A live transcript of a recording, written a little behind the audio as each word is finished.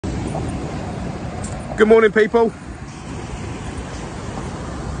Good morning, people.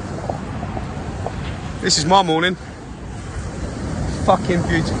 This is my morning. Fucking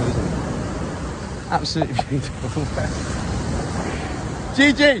beautiful, isn't it? Absolutely beautiful.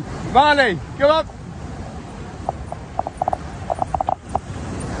 Gigi, Marley, go up.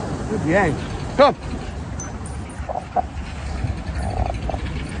 Good gang. Come.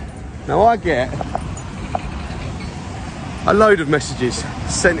 Now I get a load of messages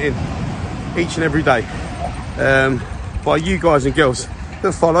sent in each and every day by you guys and girls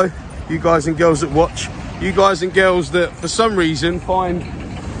that follow, you guys and girls that watch, you guys and girls that for some reason find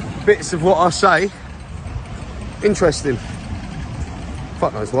bits of what I say interesting.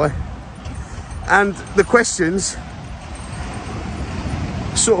 Fuck knows why. And the questions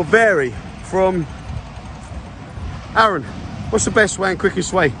sort of vary from, Aaron, what's the best way and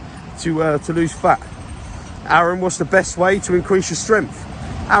quickest way to lose fat? Aaron, what's the best way to increase your strength?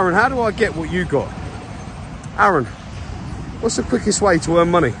 Aaron, how do I get what you got? Aaron, what's the quickest way to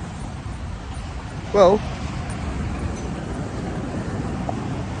earn money? Well,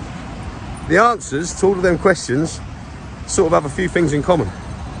 the answers to all of them questions sort of have a few things in common.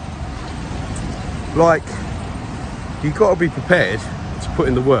 Like, you've got to be prepared to put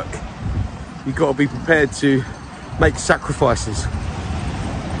in the work. You've got to be prepared to make sacrifices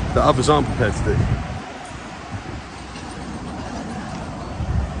that others aren't prepared to do.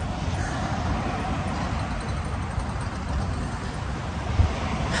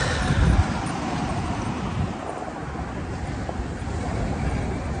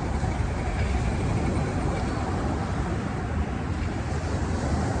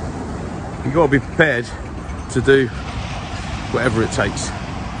 You've got to be prepared to do whatever it takes.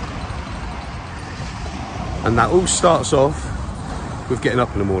 And that all starts off with getting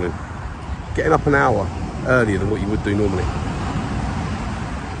up in the morning. Getting up an hour earlier than what you would do normally.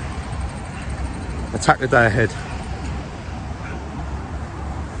 Attack the day ahead.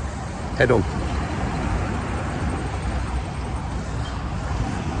 Head on.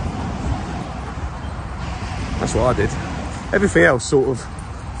 That's what I did. Everything else sort of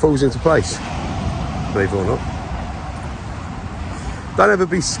falls into place, believe it or not. Don't ever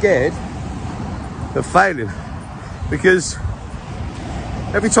be scared of failing, because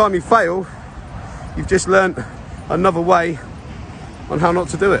every time you fail, you've just learnt another way on how not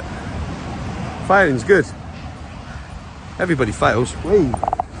to do it. Failing's good. Everybody fails. Whee.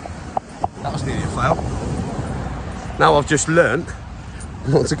 That was nearly a fail. Now I've just learnt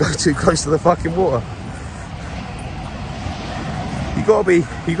not to go too close to the fucking water. You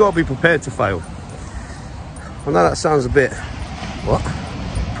gotta be prepared to fail. I know that sounds a bit, what?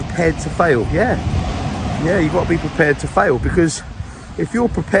 Prepared to fail? Yeah, you gotta be prepared to fail, because if you're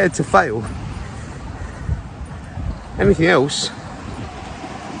prepared to fail, anything else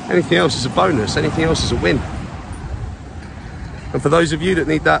is a bonus. Anything else is a win. And for those of you that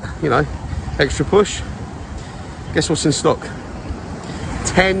need that, you know, extra push, guess what's in stock?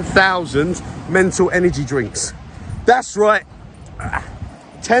 10,000 mental energy drinks. That's right.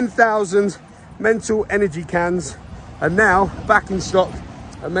 10,000 mental energy cans are now back in stock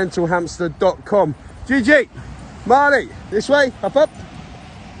at mentalhamster.com. GG, Marley, this way, up.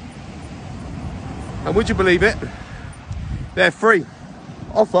 And would you believe it? They're free.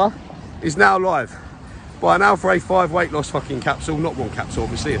 Offer is now live. Buy an Alpha A5 weight loss fucking capsule, not one capsule,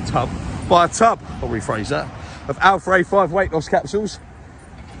 obviously, a tub. Buy a tub, I'll rephrase that, of Alpha A5 weight loss capsules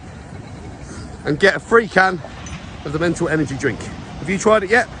and get a free can of the mental energy drink. Have you tried it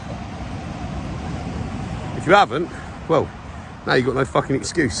yet? If you haven't, well, now you've got no fucking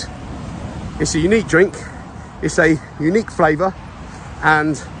excuse. It's a unique drink, it's a unique flavour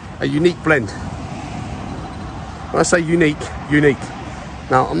and a unique blend. When I say unique.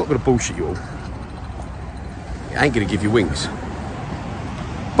 Now, I'm not going to bullshit you all. It ain't going to give you wings.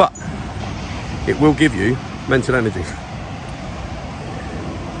 But it will give you mental energy.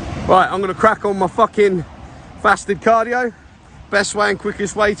 Right, I'm going to crack on my fucking fasted cardio. Best way and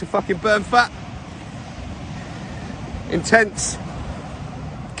quickest way to fucking burn fat. Intense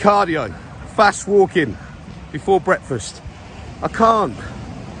cardio. Fast walking before breakfast. I can't.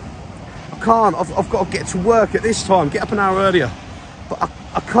 I've got to get to work at this time. Get up an hour earlier. But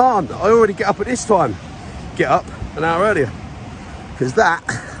I can't. I already get up at this time. Get up an hour earlier. Because that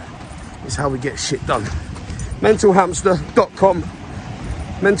is how we get shit done. Mentalhamster.com.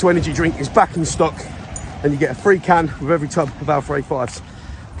 Mental energy drink is back in stock. And you get a free can with every tub of Alpha A5s.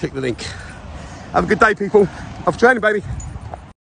 Click the link. Have a good day, people. Off training, baby.